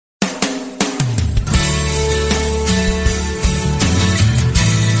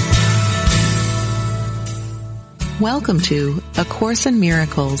Welcome to A Course in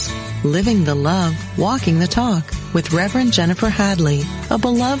Miracles, Living the Love, Walking the Talk, with Reverend Jennifer Hadley, a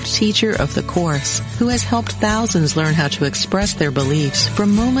beloved teacher of the Course who has helped thousands learn how to express their beliefs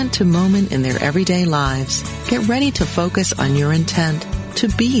from moment to moment in their everyday lives. Get ready to focus on your intent to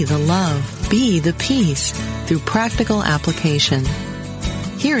be the love, be the peace, through practical application.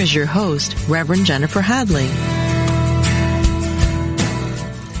 Here is your host, Reverend Jennifer Hadley.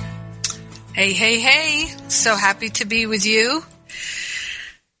 Hey, hey, hey. So happy to be with you.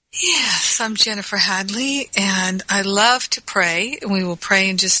 Yes, I'm Jennifer Hadley, and I love to pray, and we will pray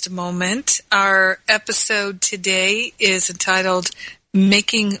in just a moment. Our episode today is entitled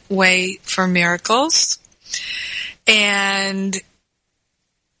Making Way for Miracles. And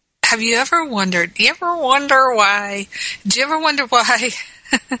have you ever wondered, do you ever wonder why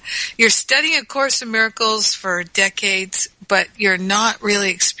you're studying A Course in Miracles for decades, but you're not really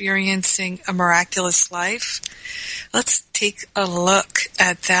experiencing a miraculous life? Let's take a look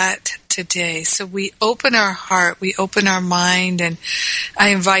at that today. So we open our heart, we open our mind, and I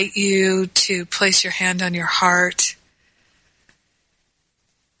invite you to place your hand on your heart.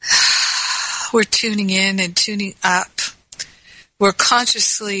 We're tuning in and tuning up. We're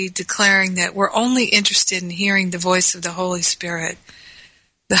consciously declaring that we're only interested in hearing the voice of the Holy Spirit,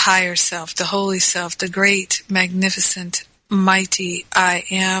 the higher self, the holy self, the great, magnificent, mighty I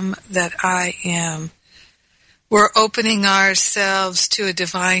am that I am. We're opening ourselves to a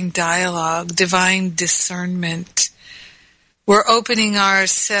divine dialogue, divine discernment. We're opening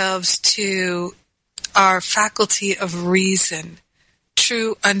ourselves to our faculty of reason,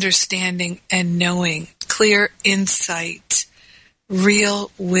 true understanding and knowing, clear insight,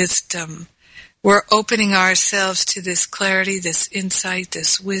 real wisdom. We're opening ourselves to this clarity, this insight,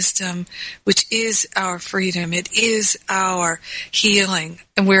 this wisdom, which is our freedom. It is our healing.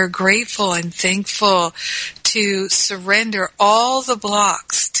 And we're grateful and thankful to surrender all the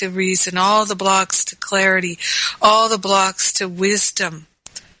blocks to reason, all the blocks to clarity, all the blocks to wisdom.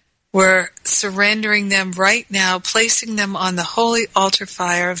 We're surrendering them right now, placing them on the holy altar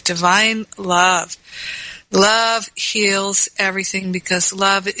fire of divine love. Love heals everything because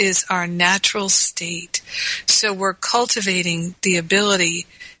love is our natural state. So we're cultivating the ability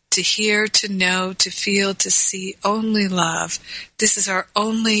to hear, to know, to feel, to see only love. This is our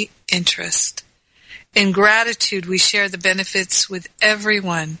only interest. In gratitude, we share the benefits with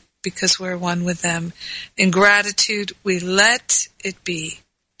everyone because we're one with them. In gratitude, we let it be.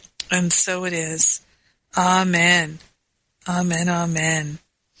 And so it is. Amen. Amen, amen.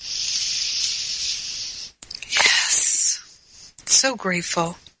 So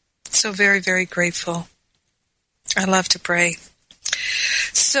grateful. So very, very grateful. I love to pray.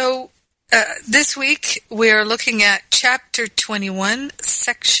 So this week we're looking at Chapter 21,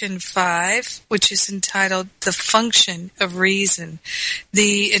 Section 5, which is entitled The Function of Reason.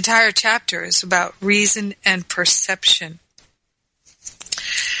 The entire chapter is about reason and perception.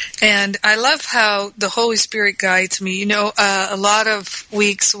 And I love how the Holy Spirit guides me. You know, a lot of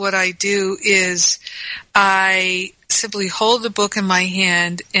weeks what I do is I simply hold the book in my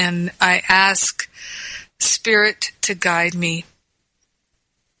hand and I ask Spirit to guide me.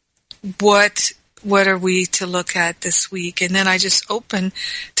 What are we to look at this week? And then I just open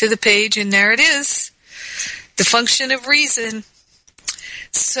to the page and there it is. The function of reason.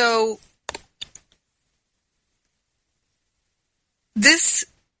 So this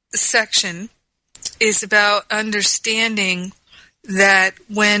section is about understanding that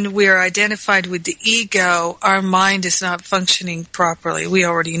when we're identified with the ego, our mind is not functioning properly. We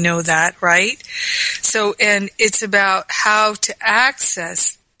already know that, right? So, and it's about how to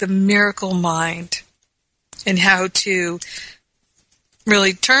access the miracle mind and how to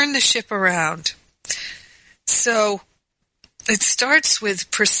really turn the ship around. So, it starts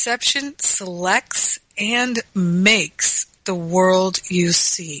with perception selects and makes the world you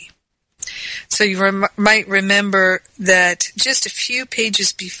see. So you might remember that just a few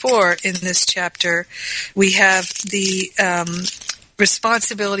pages before in this chapter, we have the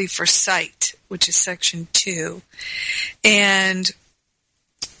responsibility for sight, which is Section 2. And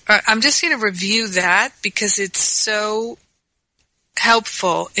I'm just going to review that because it's so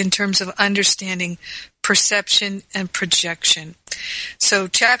helpful in terms of understanding perception and projection. So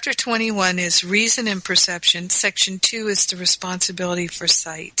Chapter 21 is Reason and Perception. Section 2 is the responsibility for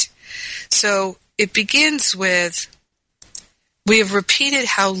sight. So it begins with, we have repeated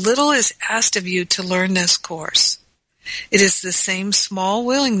how little is asked of you to learn this course. It is the same small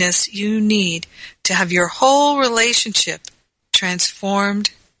willingness you need to have your whole relationship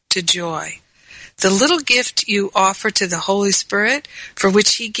transformed to joy. The little gift you offer to the Holy Spirit, for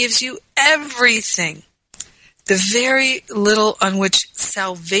which He gives you everything. the very little on which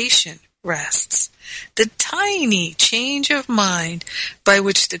salvation rests, the tiny change of mind by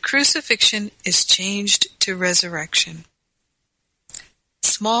which the crucifixion is changed to resurrection.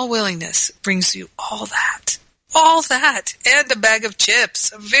 Small willingness brings you all that, and a bag of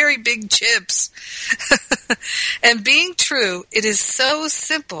chips, a very big chips. And being true, it is so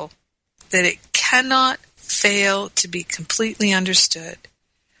simple that it cannot fail to be completely understood.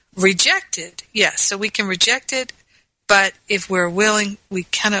 Rejected, yes, so we can reject it, but if we're willing, we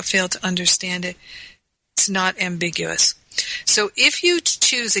cannot fail to understand it. It's not ambiguous. So if you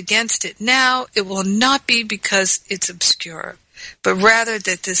choose against it now, it will not be because it's obscure, but rather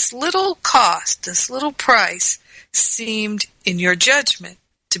that this little cost, this little price, seemed, in your judgment,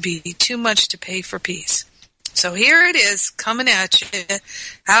 to be too much to pay for peace. So here it is, coming at you,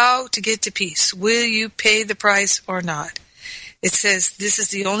 how to get to peace. Will you pay the price or not? It says this is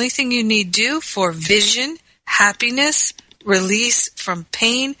the only thing you need do for vision, happiness, release from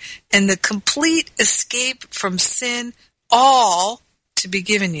pain, and the complete escape from sin, all to be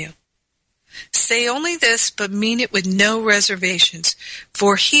given you. Say only this, but mean it with no reservations,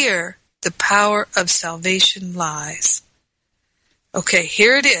 for here the power of salvation lies. Okay,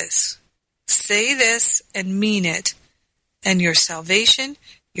 here it is. Say this and mean it, and your salvation,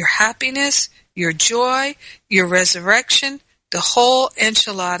 your happiness, your joy, your resurrection, the whole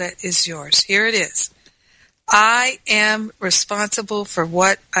enchilada is yours. Here it is. I am responsible for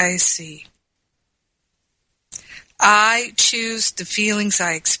what I see. I choose the feelings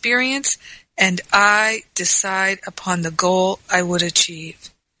I experience, and I decide upon the goal I would achieve.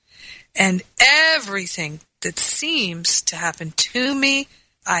 And everything that seems to happen to me,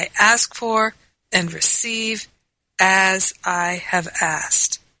 I ask for and receive as I have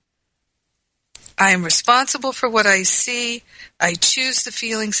asked. I am responsible for what I see. I choose the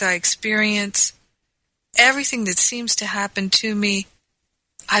feelings I experience. Everything that seems to happen to me,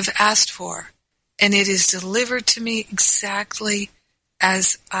 I've asked for, and it is delivered to me exactly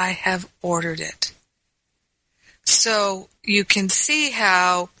as I have ordered it. So you can see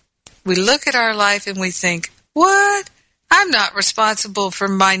how we look at our life and we think, what? I'm not responsible for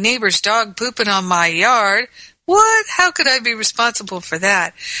my neighbor's dog pooping on my yard. What? How could I be responsible for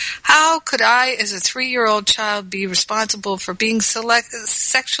that? How could I, as a 3-year-old child, be responsible for being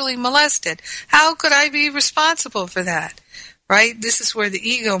sexually molested? How could I be responsible for that? Right? This is where the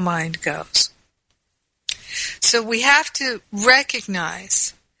ego mind goes. So we have to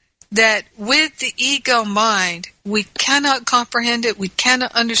recognize that with the ego mind, we cannot comprehend it, we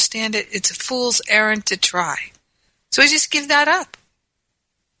cannot understand it, it's a fool's errand to try. So we just give that up.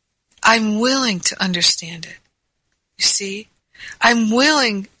 I'm willing to understand it. You see? I'm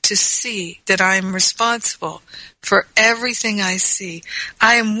willing to see that I am responsible for everything I see.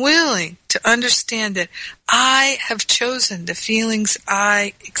 I am willing to understand that I have chosen the feelings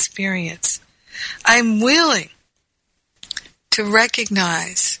I experience. I'm willing to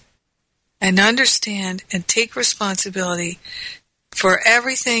recognize and understand and take responsibility for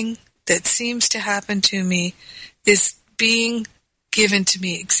everything that seems to happen to me is being given to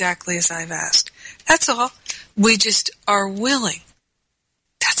me exactly as I've asked. That's all. We just are willing.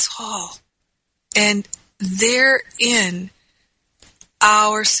 That's all. And therein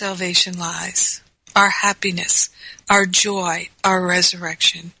our salvation lies, our happiness, our joy, our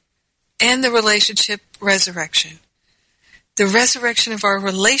resurrection, and the relationship resurrection. The resurrection of our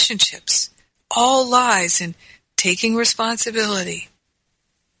relationships all lies in taking responsibility,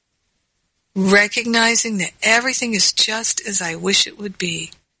 recognizing that everything is just as I wish it would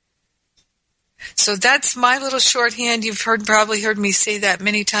be. So that's my little shorthand. You've probably heard me say that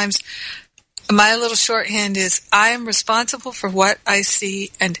many times. My little shorthand is, I am responsible for what I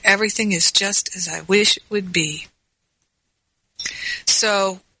see, and everything is just as I wish it would be.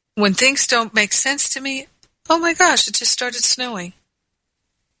 So when things don't make sense to me, oh my gosh, it just started snowing.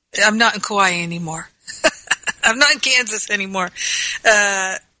 I'm not in Kauai anymore. I'm not in Kansas anymore.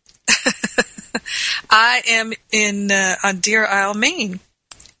 I am on Deer Isle, Maine.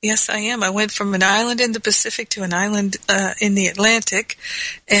 Yes, I am. I went from an island in the Pacific to an island in the Atlantic,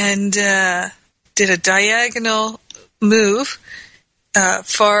 and did a diagonal move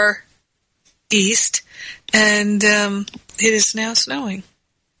far east, and it is now snowing.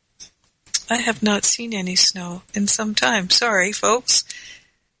 I have not seen any snow in some time. Sorry, folks.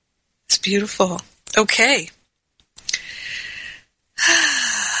 It's beautiful. Okay.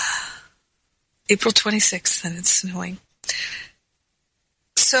 April 26th, and it's snowing.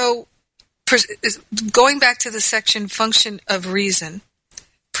 So, going back to the section, function of reason,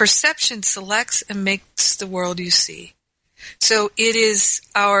 perception selects and makes the world you see. So it is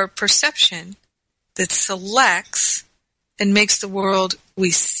our perception that selects and makes the world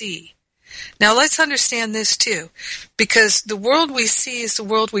we see. Now let's understand this too, because the world we see is the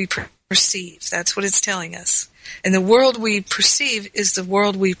world we perceive. That's what it's telling us. And the world we perceive is the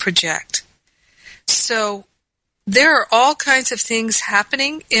world we project. So there are all kinds of things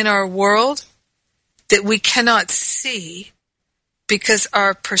happening in our world that we cannot see because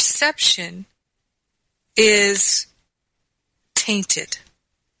our perception is tainted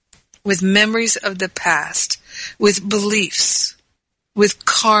with memories of the past, with beliefs, with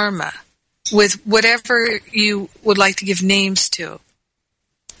karma, with whatever you would like to give names to.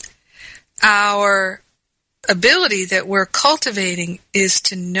 Our ability that we're cultivating is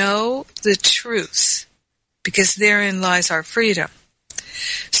to know the truth, because therein lies our freedom.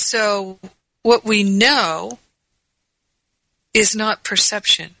 So what we know is not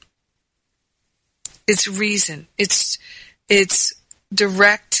perception. It's reason. It's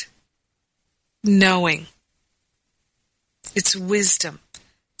direct knowing. It's wisdom.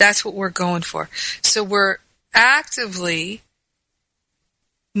 That's what we're going for. So we're actively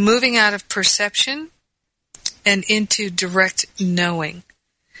moving out of perception and into direct knowing.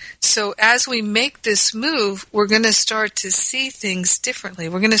 So as we make this move, we're going to start to see things differently.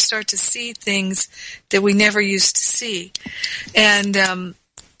 We're going to start to see things that we never used to see. And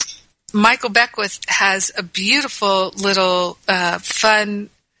Michael Beckwith has a beautiful little fun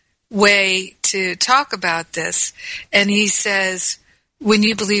way to talk about this. And he says, when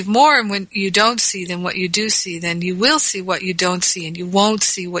you believe more in what you don't see than what you do see, then you will see what you don't see, and you won't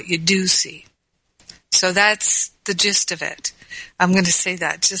see what you do see. So that's the gist of it. I'm going to say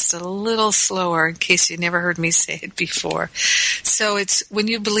that just a little slower in case you never heard me say it before. So it's when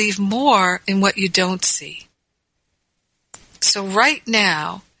you believe more in what you don't see. So right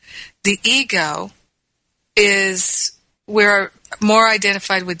now, the ego we're more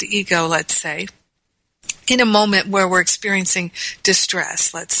identified with the ego, let's say. In a moment where we're experiencing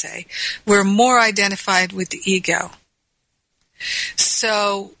distress, let's say, we're more identified with the ego.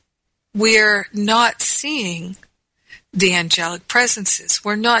 So we're not seeing the angelic presences.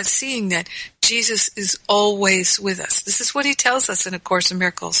 We're not seeing that Jesus is always with us. This is what he tells us in A Course in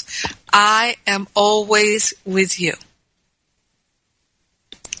Miracles. I am always with you.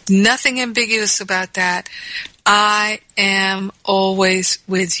 Nothing ambiguous about that. I am always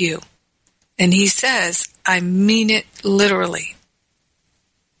with you. And he says, I mean it literally.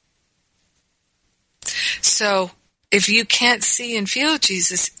 So if you can't see and feel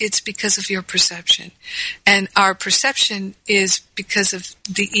Jesus, it's because of your perception. And our perception is because of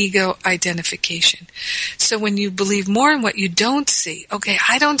the ego identification. So when you believe more in what you don't see, okay,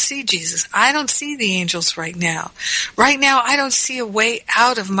 I don't see Jesus. I don't see the angels right now. Right now, I don't see a way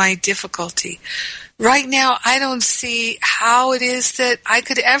out of my difficulty. Right now, I don't see how it is that I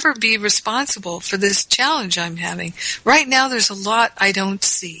could ever be responsible for this challenge I'm having. Right now, there's a lot I don't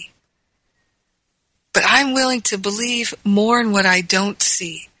see. But I'm willing to believe more in what I don't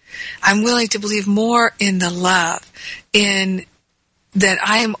see. I'm willing to believe more in the love, in that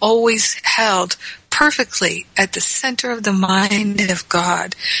I am always held perfectly at the center of the mind of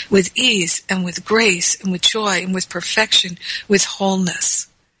God, with ease and with grace and with joy and with perfection, with wholeness.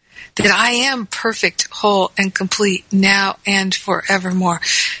 That I am perfect, whole, and complete now and forevermore.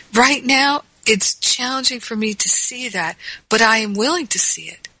 Right now, it's challenging for me to see that, but I am willing to see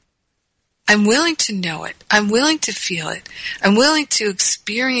it. I'm willing to know it. I'm willing to feel it. I'm willing to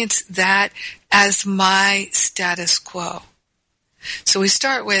experience that as my status quo. So we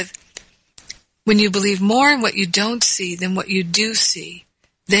start with, when you believe more in what you don't see than what you do see,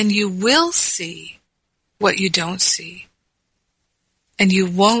 then you will see what you don't see. And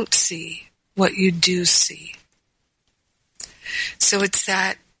you won't see what you do see. So it's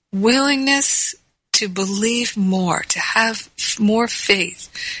that willingness to believe more, to have more faith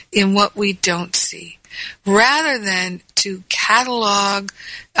in what we don't see, rather than to catalog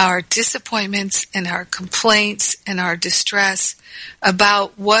our disappointments and our complaints and our distress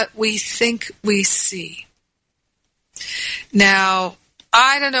about what we think we see. Now,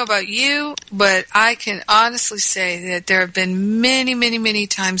 I don't know about you, but I can honestly say that there have been many, many, many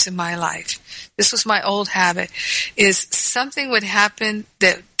times in my life, this was my old habit, is something would happen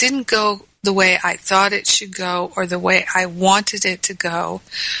that didn't go the way I thought it should go, or the way I wanted it to go,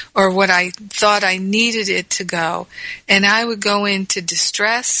 or what I thought I needed it to go. And I would go into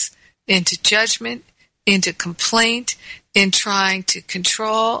distress, into judgment, into complaint, in trying to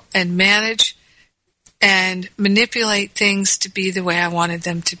control and manage and manipulate things to be the way I wanted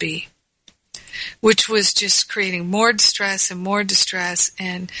them to be, which was just creating more distress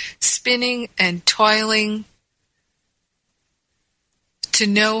and spinning and toiling to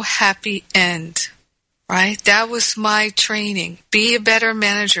no happy end. right? That was my training. Be a better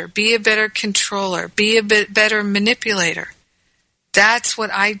manager. Be a better controller. Be a bit better manipulator. That's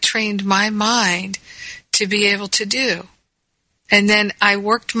what I trained my mind to be able to do. And then I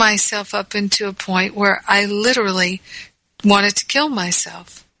worked myself up into a point where I literally wanted to kill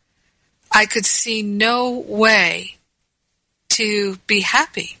myself. I could see no way to be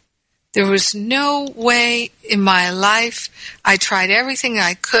happy. There was no way in my life. I tried everything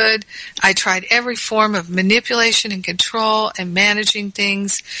I could. I tried every form of manipulation and control and managing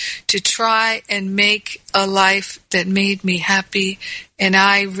things to try and make a life that made me happy. And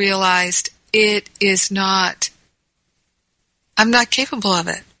I realized it is not, I'm not capable of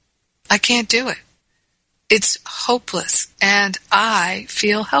it. I can't do it. It's hopeless, and I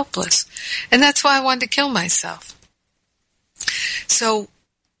feel helpless. And that's why I wanted to kill myself. So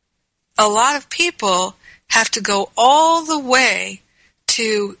a lot of people have to go all the way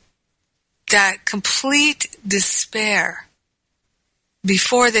to that complete despair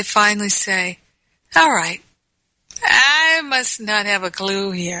before they finally say, all right, I must not have a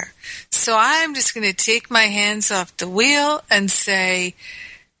clue here. So I'm just going to take my hands off the wheel and say,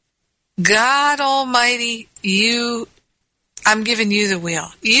 God Almighty, I'm giving you the wheel.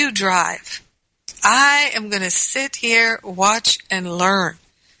 You drive. I am going to sit here, watch, and learn.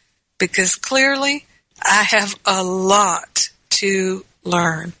 Because clearly, I have a lot to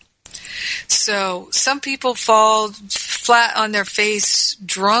learn. So some people fall flat on their face,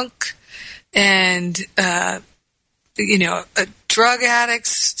 drunk, and drug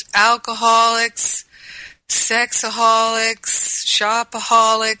addicts, alcoholics, sexaholics,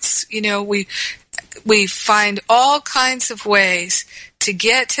 shopaholics. We find all kinds of ways to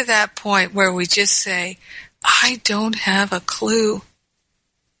get to that point where we just say, I don't have a clue,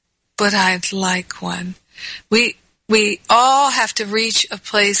 but I'd like one. We all have to reach a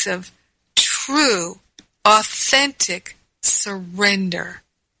place of true, authentic surrender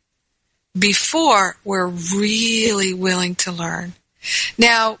before we're really willing to learn.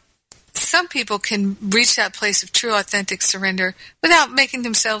 Now, some people can reach that place of true, authentic surrender without making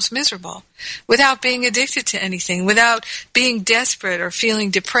themselves miserable, without being addicted to anything, without being desperate or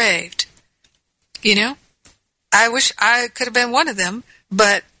feeling depraved. I wish I could have been one of them,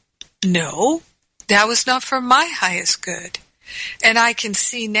 but no, that was not for my highest good. And I can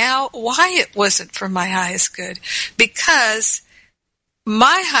see now why it wasn't for my highest good. Because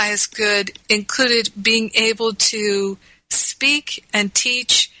my highest good included being able to speak and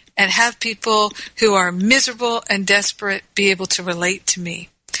teach and have people who are miserable and desperate be able to relate to me.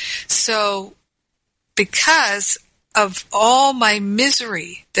 So because of all my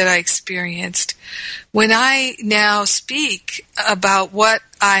misery that I experienced, when I now speak about what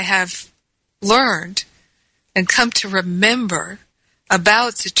I have learned and come to remember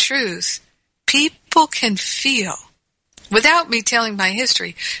about the truth, people can feel, without me telling my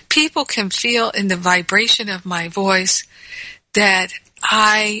history, people can feel in the vibration of my voice that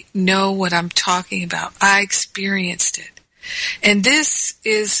I know what I'm talking about. I experienced it. And this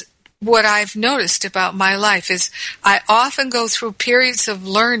is what I've noticed about my life is I often go through periods of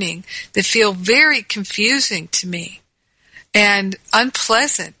learning that feel very confusing to me and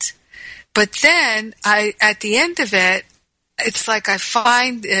unpleasant. But then at the end of it, it's like I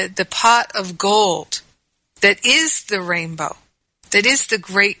find the pot of gold that is the rainbow, that is the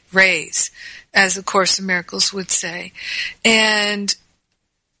great rays, as the Course in Miracles would say. And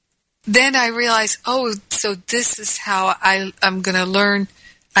then I realize, so this is how I'm going to learn.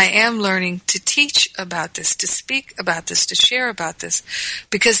 I am learning to teach about this, to speak about this, to share about this,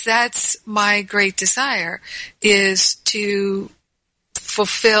 because that's my great desire, is to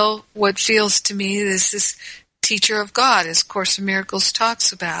fulfill what feels to me as this teacher of God, as Course in Miracles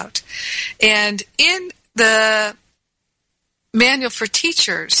talks about. And in the Manual for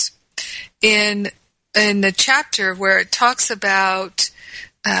Teachers, in the chapter where it talks about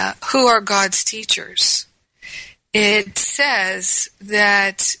who are God's teachers, it says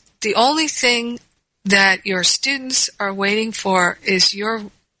that the only thing that your students are waiting for is your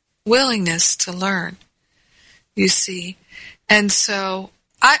willingness to learn, you see. And so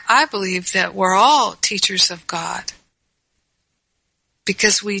I believe that we're all teachers of God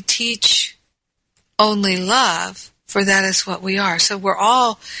because we teach only love, for that is what we are. So we're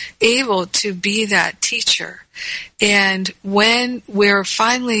all able to be that teacher. And when we're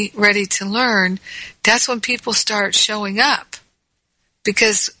finally ready to learn, that's when people start showing up.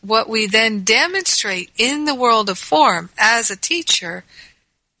 Because what we then demonstrate in the world of form as a teacher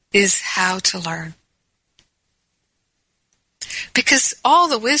is how to learn. Because all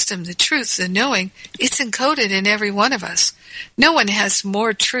the wisdom, the truth, the knowing, it's encoded in every one of us. No one has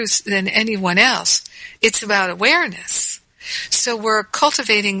more truth than anyone else. It's about awareness. So we're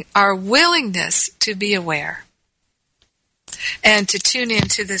cultivating our willingness to be aware and to tune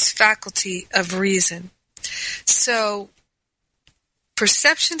into this faculty of reason. So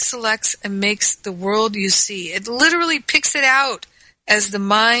perception selects and makes the world you see. It literally picks it out as the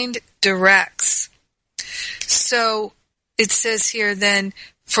mind directs. So it says here then,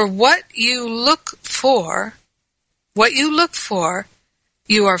 for what you look for,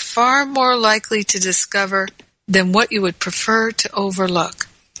 you are far more likely to discover than what you would prefer to overlook.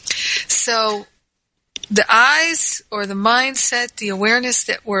 So the eyes or the mindset, the awareness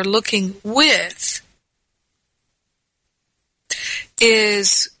that we're looking with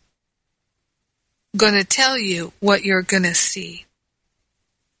is going to tell you what you're going to see.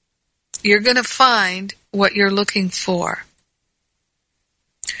 You're going to find what you're looking for.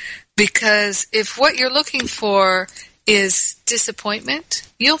 Because if what you're looking for is disappointment,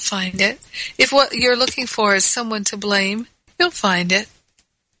 you'll find it. If what you're looking for is someone to blame, you'll find it.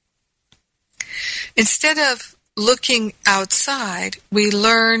 Instead of looking outside, we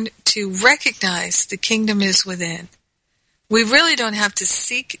learn to recognize the kingdom is within. We really don't have to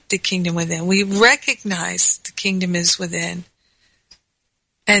seek the kingdom within. We recognize the kingdom is within.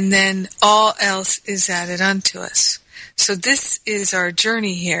 And then all else is added unto us. So this is our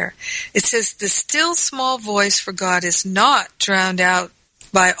journey here. It says, the still small voice for God is not drowned out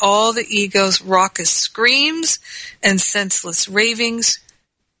by all the ego's raucous screams and senseless ravings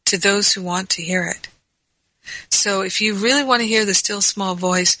to those who want to hear it. So if you really want to hear the still small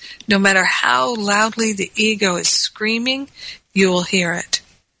voice, no matter how loudly the ego is screaming, you will hear it.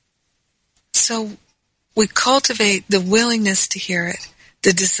 So we cultivate the willingness to hear it,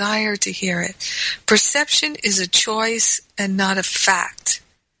 the desire to hear it. Perception is a choice and not a fact.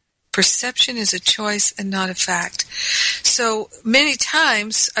 Perception is a choice and not a fact. So many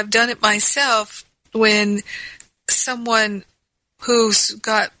times I've done it myself when someone who's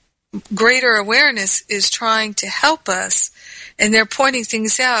got greater awareness is trying to help us and they're pointing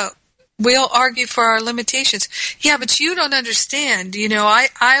things out. We'll argue for our limitations. Yeah, but you don't understand. You know,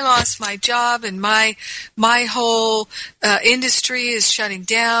 I lost my job and my whole industry is shutting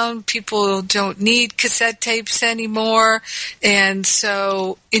down. People don't need cassette tapes anymore. And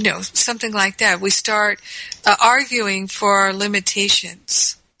so, you know, something like that. We start arguing for our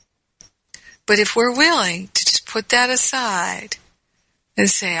limitations. But if we're willing to just put that aside and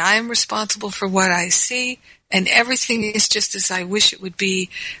say, I am responsible for what I see, and everything is just as I wish it would be,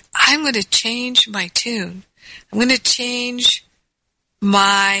 I'm going to change my tune. I'm going to change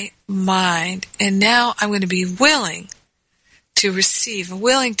my mind. And now I'm going to be willing to receive,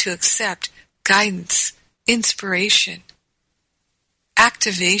 willing to accept guidance, inspiration,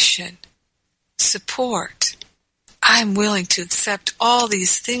 activation, support. I'm willing to accept all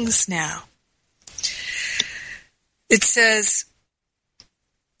these things now. It says,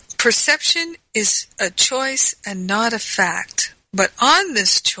 perception is a choice and not a fact, but on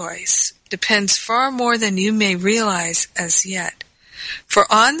this choice depends far more than you may realize as yet. For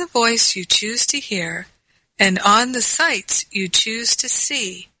on the voice you choose to hear and on the sights you choose to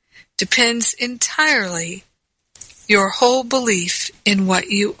see depends entirely your whole belief in what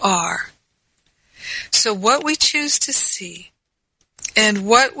you are. So what we choose to see and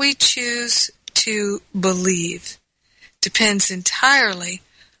what we choose to believe depends entirely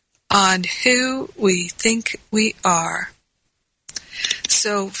on who we think we are.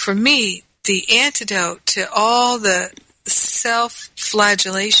 So for me, the antidote to all the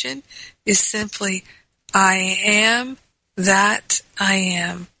self-flagellation is simply, I am that I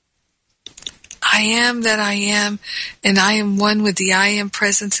am. I am that I am, and I am one with the I am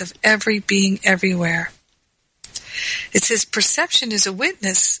presence of every being everywhere. It says perception is a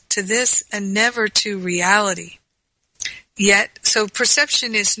witness to this and never to reality. Yet, so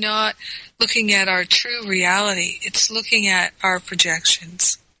perception is not looking at our true reality. It's looking at our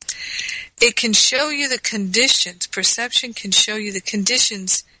projections. It can show you the conditions. Perception can show you the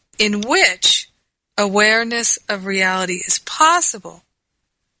conditions in which awareness of reality is possible,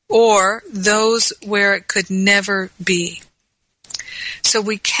 or those where it could never be. So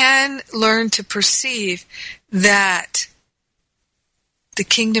we can learn to perceive that the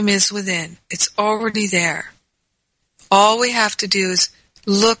kingdom is within. It's already there. All we have to do is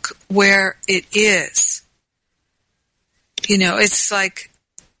look where it is. You know, it's like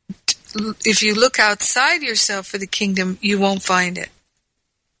if you look outside yourself for the kingdom, you won't find it.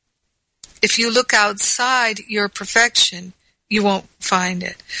 If you look outside your perfection, you won't find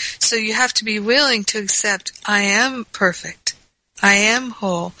it. So you have to be willing to accept, I am perfect. I am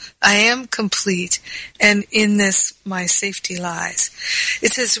whole. I am complete. And in this, my safety lies.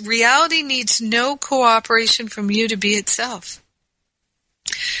 It says, reality needs no cooperation from you to be itself.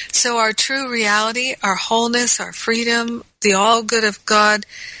 So our true reality, our wholeness, our freedom, the all good of God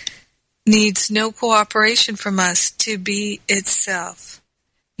needs no cooperation from us to be itself.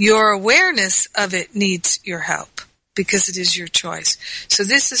 Your awareness of it needs your help because it is your choice. So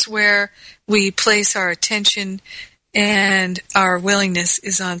this is where we place our attention and our willingness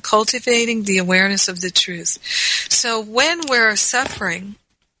is on cultivating the awareness of the truth. So when we're suffering,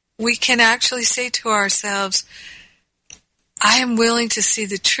 we can actually say to ourselves, I am willing to see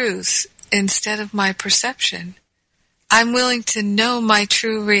the truth instead of my perception. I'm willing to know my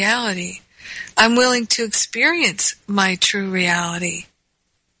true reality. I'm willing to experience my true reality.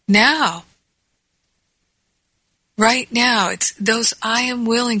 Now. Right now, it's those I am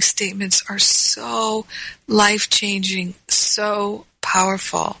willing statements are so life-changing, so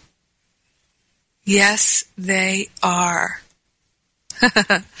powerful. Yes, they are.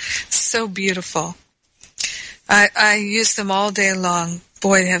 So beautiful. I use them all day long.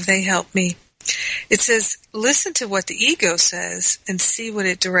 Boy, have they helped me. It says, listen to what the ego says and see what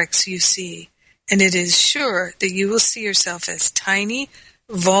it directs you see. And it is sure that you will see yourself as tiny,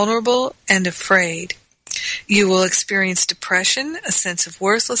 vulnerable, and afraid. You will experience depression, a sense of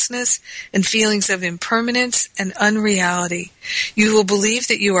worthlessness, and feelings of impermanence and unreality. You will believe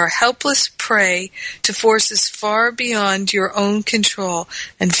that you are helpless prey to forces far beyond your own control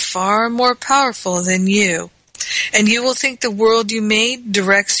and far more powerful than you. And you will think the world you made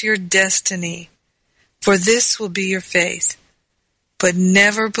directs your destiny. For this will be your faith. But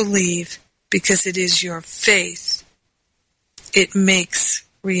never believe, because it is your faith. It makes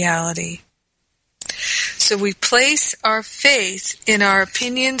reality. So we place our faith in our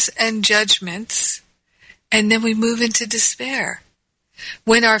opinions and judgments, and then we move into despair.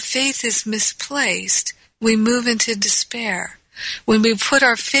 When our faith is misplaced, we move into despair. When we put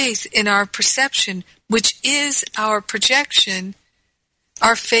our faith in our perception, which is our projection,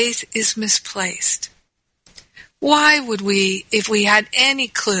 our faith is misplaced. Why would we, if we had any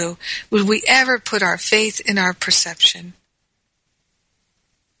clue, would we ever put our faith in our perception?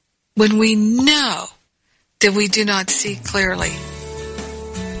 When we know that we do not see clearly.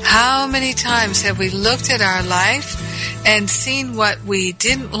 How many times have we looked at our life and seen what we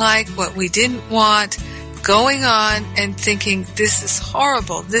didn't like, what we didn't want, going on and thinking, this is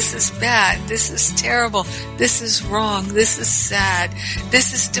horrible, this is bad, this is terrible, this is wrong, this is sad,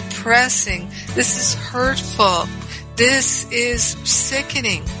 this is depressing, this is hurtful, this is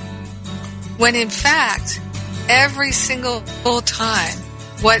sickening. When in fact, every single time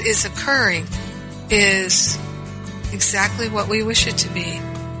what is occurring is exactly what we wish it to be.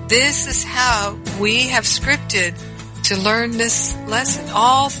 This is how we have scripted to learn this lesson.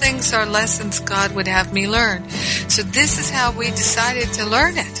 All things are lessons God would have me learn. So this is how we decided to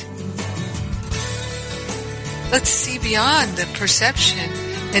learn it. Let's see beyond the perception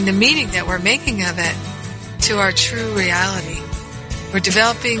and the meaning that we're making of it to our true reality. We're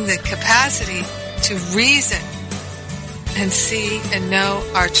developing the capacity to reason and see and know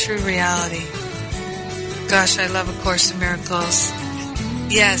our true reality. Gosh, I love A Course in Miracles.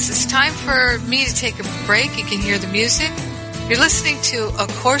 Yes, it's time for me to take a break. You can hear the music. You're listening to A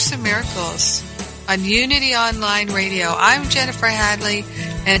Course in Miracles on Unity Online Radio. I'm Jennifer Hadley,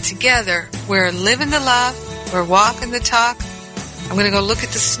 and together we're living the love, we're walking the talk. I'm going to go look at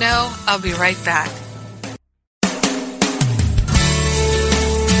the snow. I'll be right back.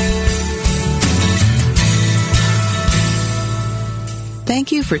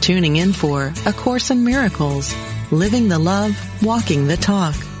 Thank you for tuning in for A Course in Miracles, living the love, walking the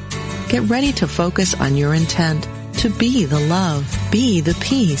talk. Get ready to focus on your intent to be the love, be the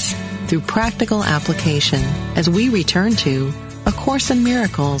peace through practical application as we return to A Course in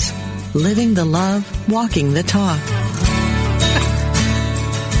Miracles, living the love, walking the talk.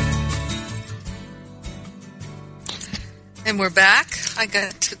 And we're back. I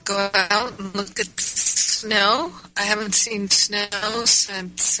got to go out and look at the snow. I haven't seen snow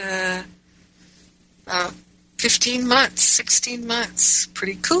since 15 months, 16 months.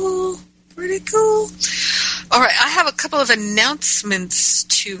 Pretty cool. Pretty cool. All right, I have a couple of announcements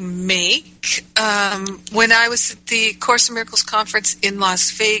to make. When I was at the Course in Miracles conference in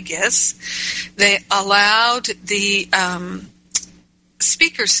Las Vegas, they allowed the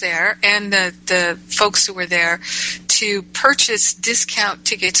speakers there and the folks who were there to purchase discount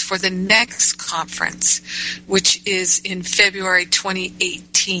tickets for the next conference, which is in February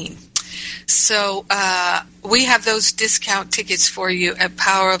 2018. So we have those discount tickets for you at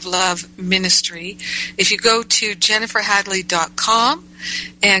Power of Love Ministry. If you go to jenniferhadley.com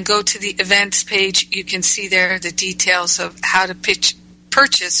and go to the events page, you can see there the details of how to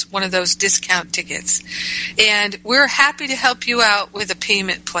purchase one of those discount tickets. And we're happy to help you out with a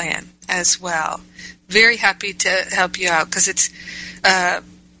payment plan as well. Very happy to help you out because it's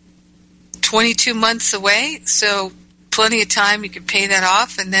 22 months away, so plenty of time. You can pay that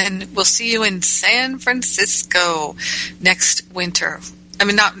off, and then we'll see you in San Francisco next winter. I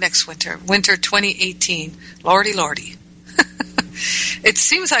mean, not next winter, winter 2018. Lordy, Lordy. It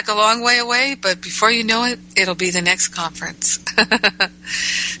seems like a long way away, but before you know it, it'll be the next conference.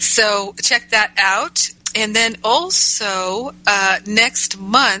 So check that out. And then also next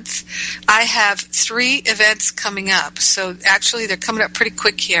month, I have 3 events coming up. So actually, they're coming up pretty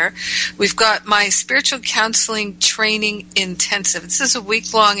quick here. We've got my Spiritual Counseling Training Intensive. This is a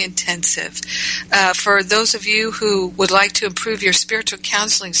week-long intensive. For those of you who would like to improve your spiritual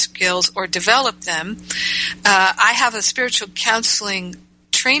counseling skills or develop them, I have a spiritual counseling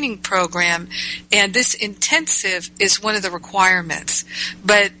training program, and this intensive is one of the requirements.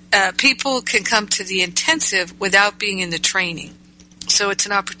 But people can come to the intensive without being in the training. So it's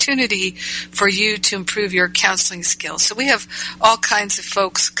an opportunity for you to improve your counseling skills. So we have all kinds of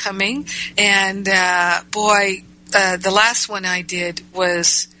folks coming, and the last one I did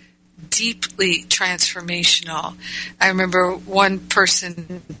was deeply transformational. I remember one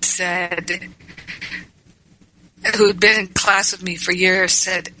person said, who had been in class with me for years,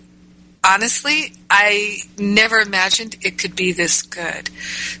 said, honestly, I never imagined it could be this good.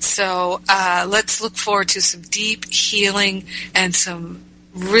 So let's look forward to some deep healing and some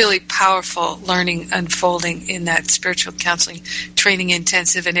really powerful learning unfolding in that spiritual counseling training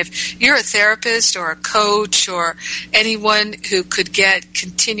intensive. And if you're a therapist or a coach or anyone who could get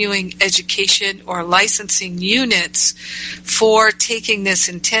continuing education or licensing units for taking this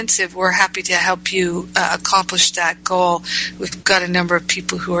intensive, we're happy to help you accomplish that goal. We've got a number of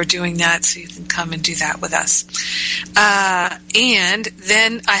people who are doing that, so you can come and do that with us. And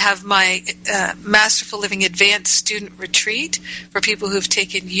then I have my Masterful Living Advanced Student Retreat for people who've taken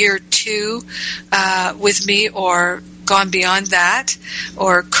year 2 with me or gone beyond that,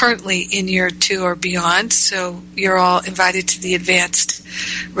 or currently in year 2 or beyond. So you're all invited to the advanced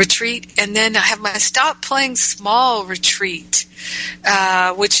retreat. And then I have my Stop Playing Small retreat,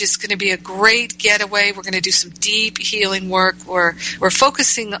 which is going to be a great getaway. We're going to do some deep healing work. We're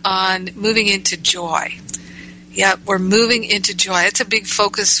focusing on moving into joy. Yeah, we're moving into joy. It's a big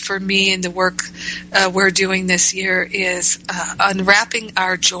focus for me in the work we're doing this year is unwrapping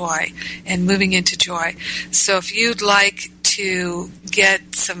our joy and moving into joy. So if you'd like to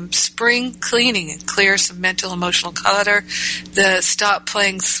get some spring cleaning and clear some mental, emotional clutter, the Stop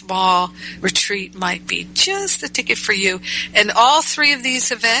Playing Small retreat might be just the ticket for you. And all 3 of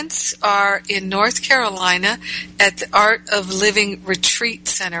these events are in North Carolina at the Art of Living Retreat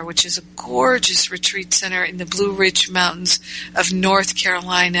Center, which is a gorgeous retreat center in the Blue Ridge Mountains of North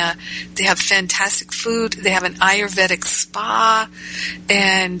Carolina. They have fantastic food. They have an Ayurvedic spa,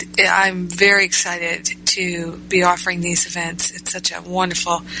 and I'm very excited to be offering these events. It's such a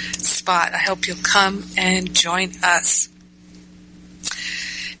wonderful spot. I hope you'll come and join us.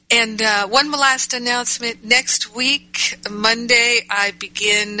 And one last announcement. Next week, Monday, I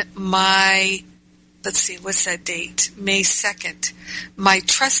begin my, what's that date? May 2nd. My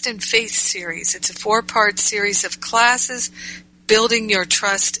Trust and Faith series. It's a 4-part series of classes, building your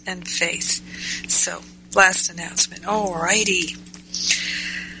trust and faith. So, last announcement. All righty.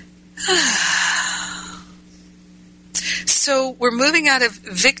 So we're moving out of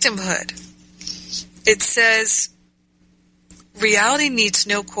victimhood. It says, reality needs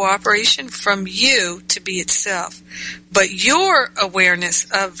no cooperation from you to be itself, but your awareness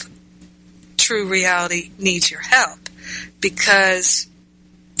of true reality needs your help because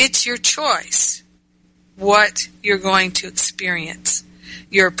it's your choice what you're going to experience,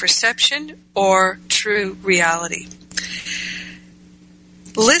 your perception or true reality.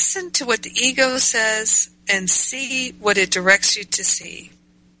 Listen to what the ego says and see what it directs you to see.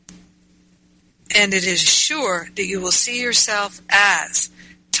 And it is sure that you will see yourself as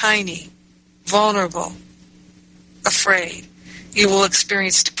tiny, vulnerable, afraid. You will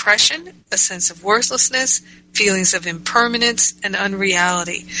experience depression, a sense of worthlessness, feelings of impermanence, and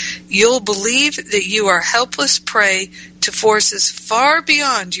unreality. You'll believe that you are helpless prey to forces far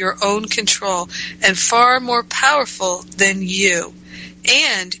beyond your own control and far more powerful than you.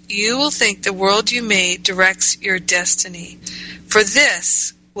 And you will think the world you made directs your destiny. For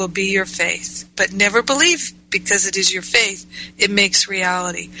this will be your faith. But never believe because it is your faith, it makes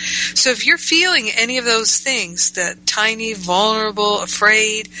reality. So if you're feeling any of those things, the tiny, vulnerable,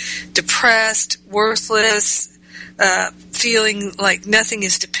 afraid, depressed, worthless, feeling like nothing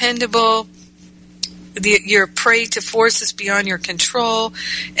is dependable, you're a prey to forces beyond your control,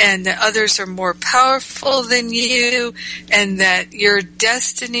 and that others are more powerful than you, and that your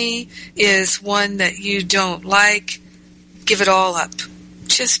destiny is one that you don't like, give it all up.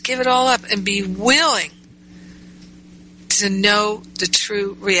 Just give it all up and be willing to know the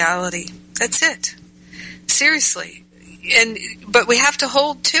true reality. That's it. Seriously. But we have to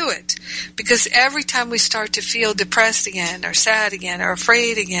hold to it, because every time we start to feel depressed again, or sad again, or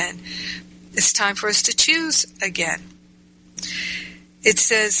afraid again, it's time for us to choose again. It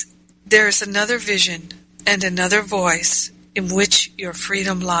says, there is another vision and another voice in which your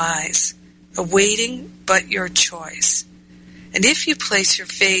freedom lies, awaiting but your choice. And if you place your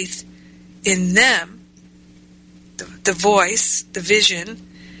faith in them, the voice, the vision,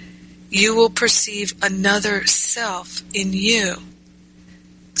 you will perceive another self in you.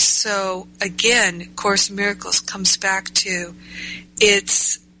 So again, Course in Miracles comes back to,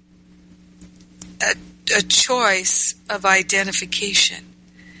 it's a choice of identification,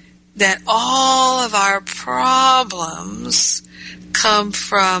 that all of our problems come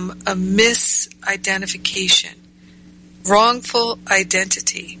from a misidentification, wrongful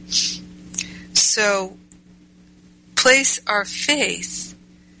identity. So place our faith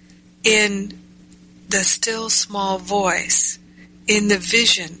in the still small voice, in the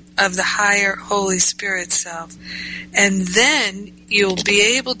vision of the higher Holy Spirit self, and then you'll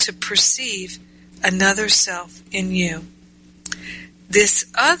be able to perceive another self in you. This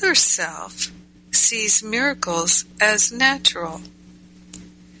other self sees miracles as natural.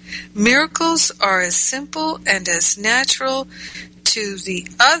 Miracles are as simple and as natural to the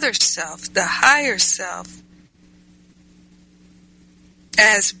other self, the higher self,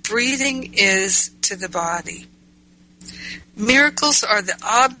 as breathing is to the body. Miracles are the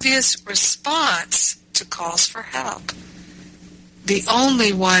obvious response to calls for help, the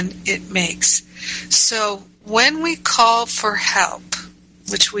only one it makes. So when we call for help,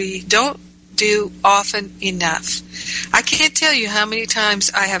 which we don't do often enough, I can't tell you how many times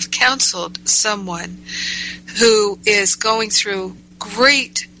I have counseled someone who is going through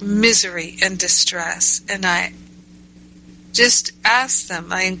great misery and distress, and I just ask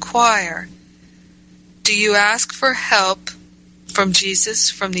them, I inquire, do you ask for help from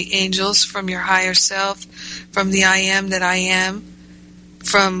Jesus, from the angels, from your higher self, from the I am that I am,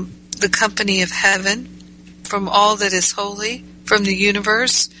 from the company of heaven, from all that is holy, from the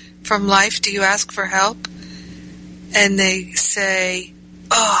universe, from life? Do you ask for help? And they say,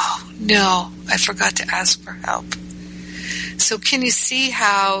 oh, no, I forgot to ask for help. So can you see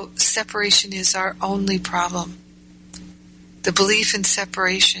how separation is our only problem? The belief in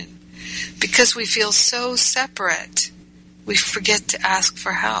separation. Because we feel so separate, we forget to ask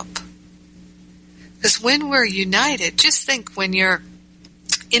for help. Because when we're united, just think when you're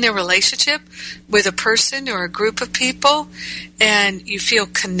in a relationship with a person or a group of people and you feel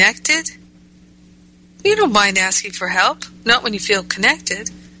connected, you don't mind asking for help. Not when you feel connected.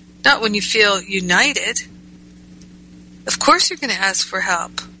 Not when you feel united. Of course you're going to ask for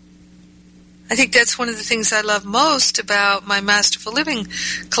help. I think that's one of the things I love most about my Masterful Living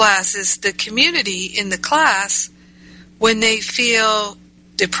class is the community in the class. When they feel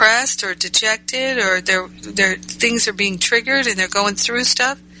depressed or dejected or their things are being triggered and they're going through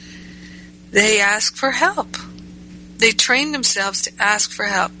stuff, they ask for help. They train themselves to ask for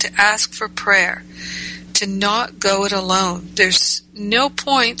help, to ask for prayer, to not go it alone. There's no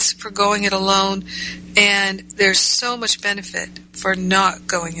points for going it alone, and there's so much benefit for not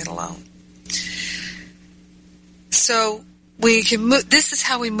going it alone. So we can move, this is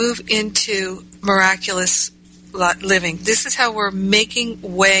how we move into miraculous living. This is how we're making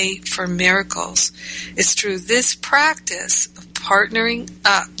way for miracles. It's through this practice of partnering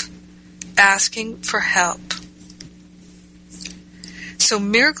up, asking for help. So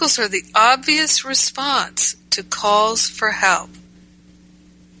miracles are the obvious response to calls for help,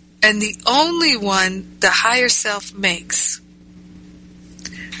 and the only one the higher self makes.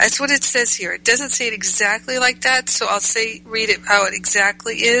 That's what it says here. It doesn't say it exactly like that, so I'll read it how it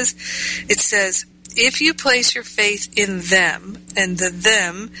exactly is. It says, if you place your faith in them, and the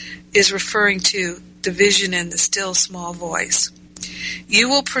them is referring to the vision and the still small voice, you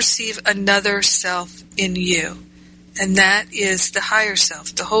will perceive another self in you. And that is the higher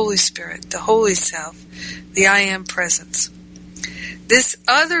self, the Holy Spirit, the Holy Self, the I Am Presence. This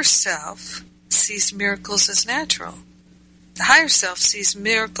other self sees miracles as natural. The higher self sees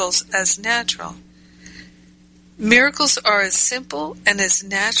miracles as natural. Miracles are as simple and as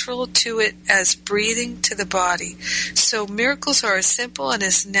natural to it as breathing to the body. So miracles are as simple and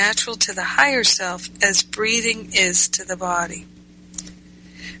as natural to the higher self as breathing is to the body.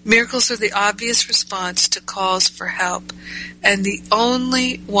 Miracles are the obvious response to calls for help, and the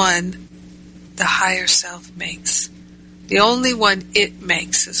only one the higher self makes. The only one it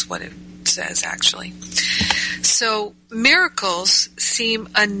makes is what it says, actually. So miracles seem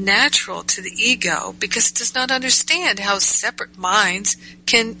unnatural to the ego because it does not understand how separate minds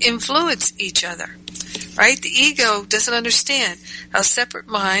can influence each other. Right? The ego doesn't understand how separate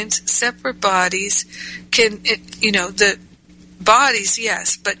minds, separate bodies can, the bodies,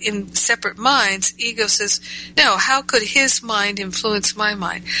 yes, but in separate minds, ego says, no, how could his mind influence my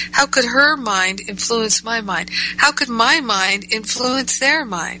mind? How could her mind influence my mind? How could my mind influence their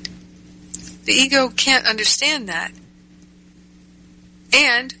mind? The ego can't understand that.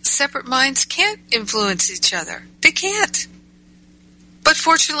 And separate minds can't influence each other. They can't. But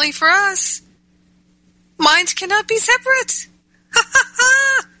fortunately for us, minds cannot be separate. Ha ha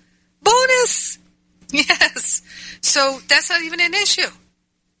ha! Bonus! Yes. So that's not even an issue.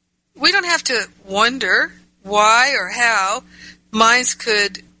 We don't have to wonder why or how minds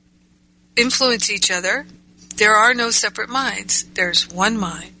could influence each other. There are no separate minds. There's one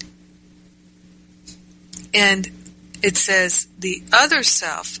mind. And it says the other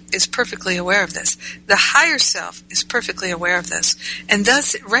self is perfectly aware of this. The higher self is perfectly aware of this. And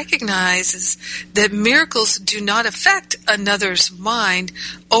thus it recognizes that miracles do not affect another's mind,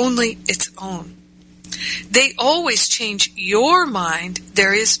 only its own. They always change your mind,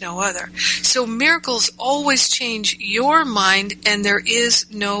 there is no other. So miracles always change your mind, and there is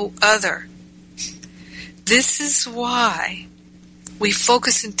no other. This is why we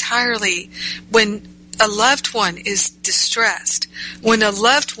focus entirely when a loved one is distressed, when a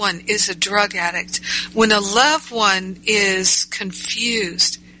loved one is a drug addict, when a loved one is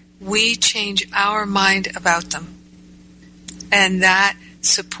confused, we change our mind about them. And that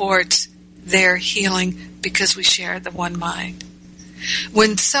supports their healing because we share the one mind.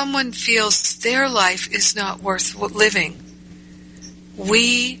 When someone feels their life is not worth living,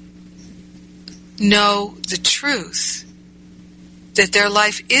 we know the truth that their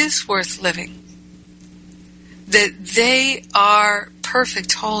life is worth living, that they are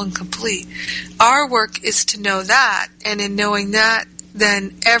perfect, whole, and complete. Our work is to know that, and in knowing that,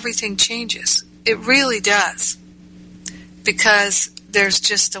 then everything changes. It really does, because there's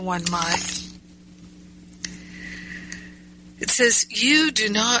just the one mind. It says, you do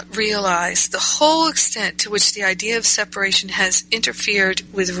not realize the whole extent to which the idea of separation has interfered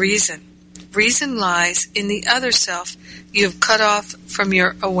with reason. Reason lies in the other self you have cut off from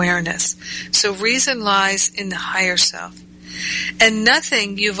your awareness. So reason lies in the higher self. And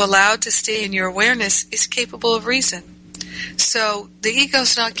nothing you've allowed to stay in your awareness is capable of reason. So the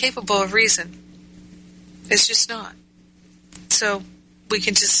ego's not capable of reason. It's just not. So we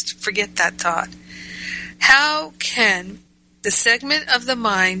can just forget that thought. How can the segment of the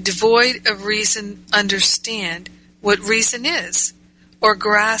mind devoid of reason understand what reason is, or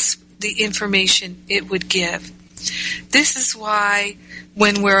grasp the information it would give? This is why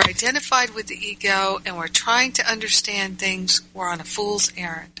when we're identified with the ego and we're trying to understand things, we're on a fool's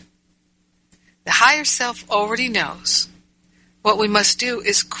errand. The higher self already knows. What we must do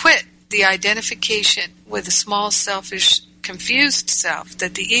is quit the identification with the small, selfish, confused self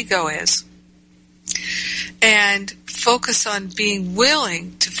that the ego is, and focus on being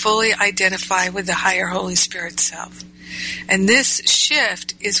willing to fully identify with the higher Holy Spirit self. And this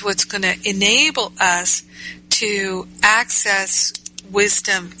shift is what's going to enable us to access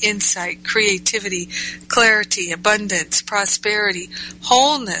wisdom, insight, creativity, clarity, abundance, prosperity,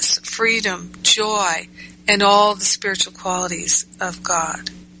 wholeness, freedom, joy, and all the spiritual qualities of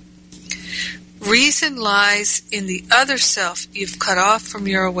God. Reason lies in the other self you've cut off from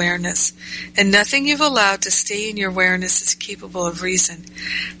your awareness, and nothing you've allowed to stay in your awareness is capable of reason.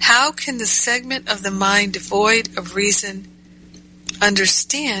 How can the segment of the mind devoid of reason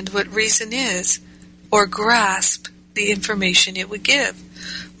understand what reason is, or grasp the information it would give?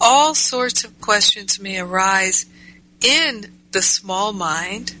 All sorts of questions may arise in the small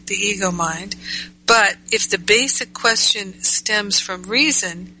mind, the ego mind, but if the basic question stems from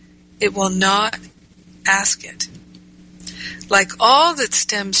reason, it will not ask it. Like all that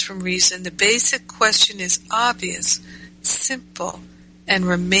stems from reason, the basic question is obvious, simple, and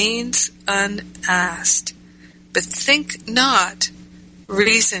remains unasked. But think not,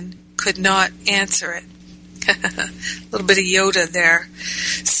 reason could not answer it. A little bit of Yoda there.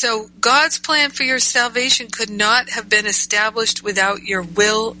 So God's plan for your salvation could not have been established without your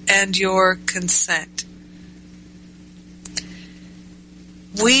will and your consent.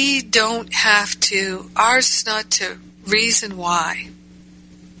 We don't have to, ours is not to reason why.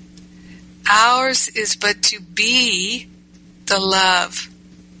 Ours is but to be the love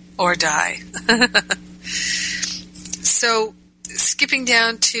or die. So, skipping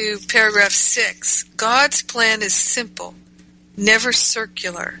down to paragraph 6, God's plan is simple, never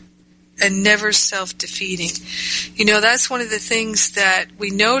circular, and never self-defeating. You know, that's one of the things that we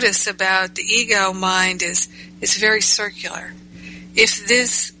notice about the ego mind is it's very circular. If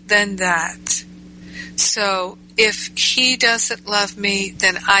this, then that. So, if he doesn't love me,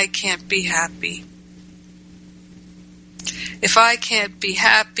 then I can't be happy. If I can't be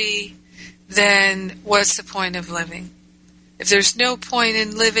happy, then what's the point of living? If there's no point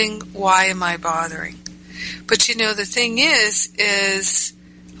in living, why am I bothering? But you know, the thing is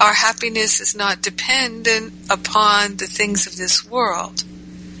our happiness is not dependent upon the things of this world.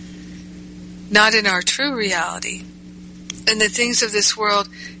 Not in our true reality. And the things of this world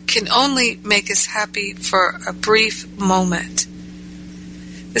can only make us happy for a brief moment.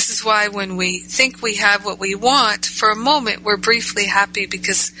 This is why when we think we have what we want, for a moment we're briefly happy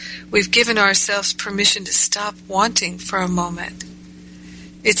because we've given ourselves permission to stop wanting for a moment.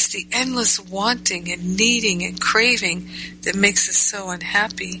 It's the endless wanting and needing and craving that makes us so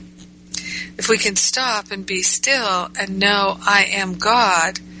unhappy. If we can stop and be still and know I am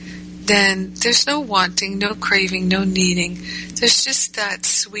God, then there's no wanting, no craving, no needing. There's just that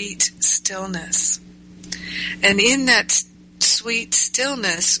sweet stillness. And in that sweet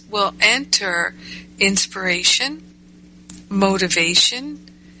stillness will enter inspiration, motivation,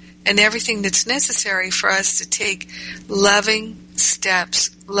 and everything that's necessary for us to take loving steps,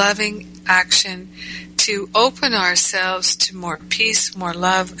 loving action to open ourselves to more peace, more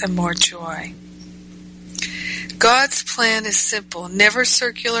love, and more joy. God's plan is simple, never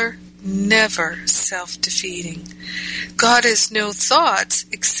circular, never self-defeating. God has no thoughts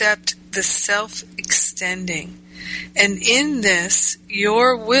except the self-extending. And in this,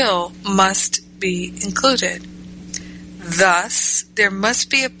 your will must be included. Thus, there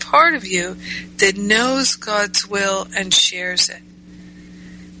must be a part of you that knows God's will and shares it.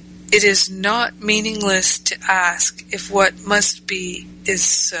 It is not meaningless to ask if what must be is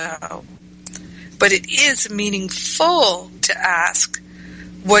so, but it is meaningful to ask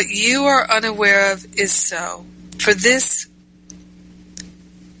what you are unaware of is so.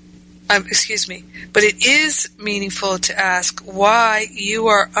 But it is meaningful to ask why you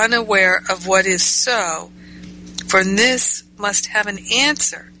are unaware of what is so, for this must have an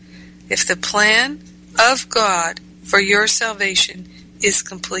answer if the plan of God for your salvation is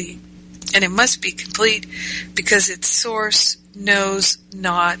complete. And it must be complete because its source knows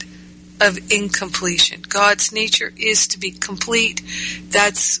not of incompletion. God's nature is to be complete.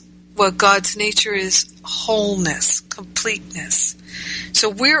 That's what God's nature is, wholeness, completeness. So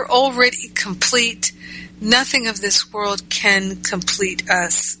we're already complete. Nothing of this world can complete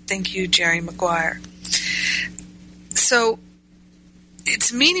us. Thank you, Jerry Maguire. So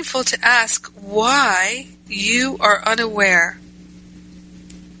it's meaningful to ask why you are unaware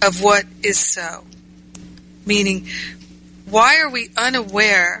of what is so. Meaning, why are we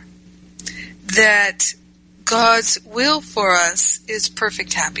unaware that God's will for us is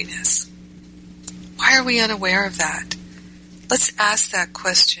perfect happiness? Why are we unaware of that? Let's ask that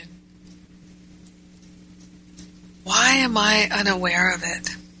question. Why am I unaware of it?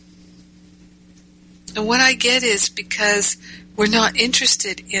 And what I get is because we're not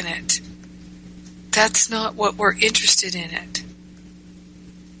interested in it. That's not what we're interested in it.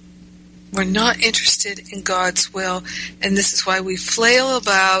 We're not interested in God's will, and this is why we flail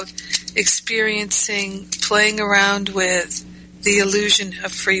about experiencing, playing around with the illusion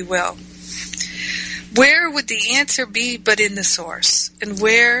of free will. Where would the answer be but in the source? And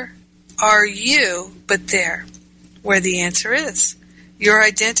where are you but there, where the answer is? Your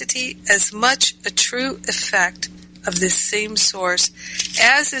identity as much a true effect of this same source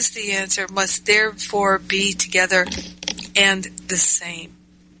as is the answer must therefore be together and the same.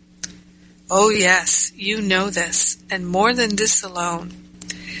 Oh yes, you know this, and more than this alone.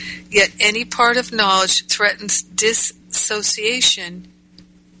 Yet any part of knowledge threatens dissociation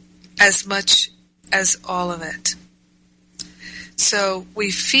as much as all of it. So we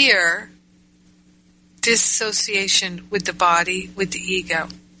fear dissociation with the body, with the ego,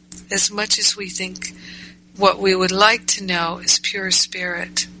 as much as we think what we would like to know is pure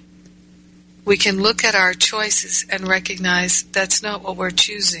spirit. We can look at our choices and recognize that's not what we're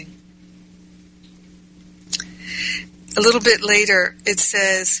choosing. A little bit later, it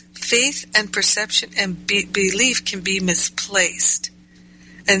says, faith and perception and belief can be misplaced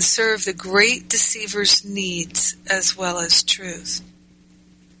and serve the great deceiver's needs as well as truth.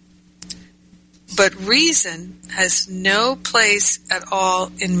 But reason has no place at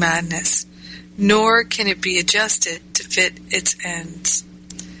all in madness, nor can it be adjusted to fit its ends.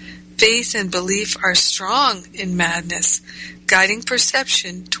 Faith and belief are strong in madness, guiding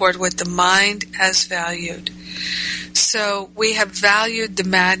perception toward what the mind has valued. So we have valued the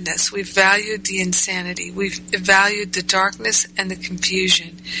madness, we've valued the insanity, we've valued the darkness and the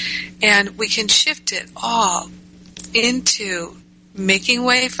confusion, and we can shift it all into making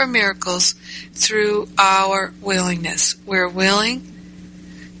way for miracles through our willingness. We're willing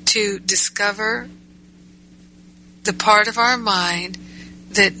to discover the part of our mind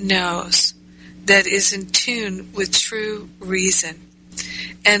that knows, that is in tune with true reason.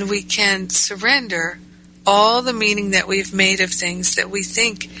 And we can surrender all the meaning that we've made of things that we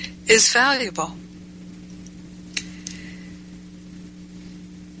think is valuable.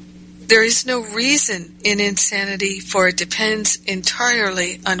 There is no reason in insanity, for it depends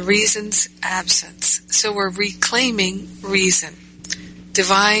entirely on reason's absence. So we're reclaiming reason,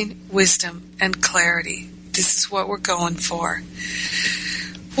 divine wisdom, and clarity. This is what we're going for.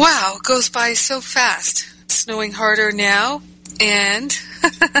 Wow, it goes by so fast. It's snowing harder now, and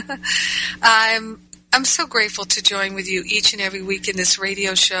I'm so grateful to join with you each and every week in this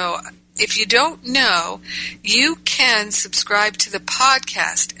radio show. If you don't know, you can subscribe to the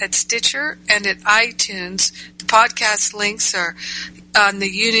podcast at Stitcher and at iTunes. The podcast links are on the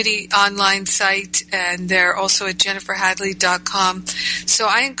Unity online site, and they're also at jenniferhadley.com. So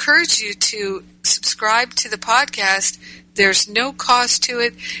I encourage you to subscribe to the podcast. There's no cost to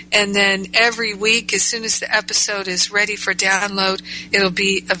it, and then every week, as soon as the episode is ready for download, it'll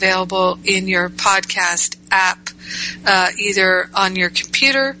be available in your podcast app, either on your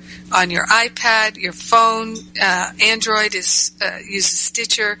computer, on your iPad, your phone. Android uses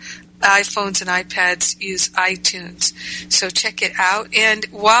Stitcher. iPhones and iPads use iTunes. So check it out. And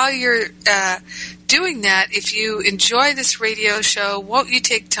while you're doing that, if you enjoy this radio show, won't you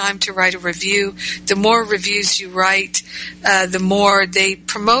take time to write a review? The more reviews you write, the more they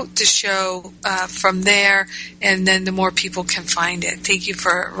promote the show from there, and then the more people can find it. Thank you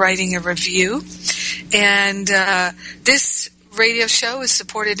for writing a review. And this radio show is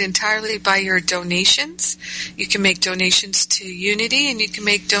supported entirely by your donations. You can make donations to Unity, and you can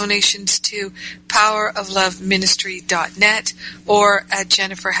make donations to powerofloveministry.net or at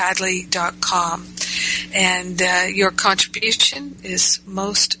jenniferhadley.com. And your contribution is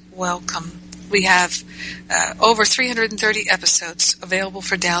most welcome. We have over 330 episodes available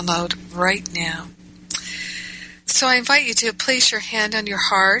for download right now. So I invite you to place your hand on your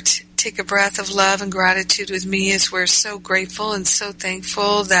heart. Take a breath of love and gratitude with me, as we're so grateful and so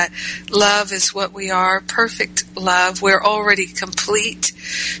thankful that love is what we are, perfect love. We're already complete.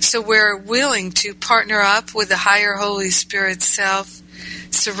 So we're willing to partner up with the higher Holy Spirit self,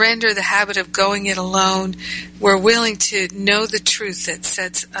 surrender the habit of going it alone. We're willing to know the truth that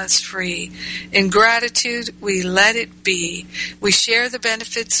sets us free. In gratitude, we let it be. We share the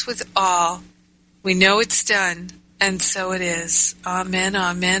benefits with all. We know it's done. And so it is. Amen,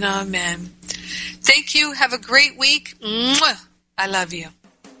 amen, amen. Thank you. Have a great week. Mwah! I love you.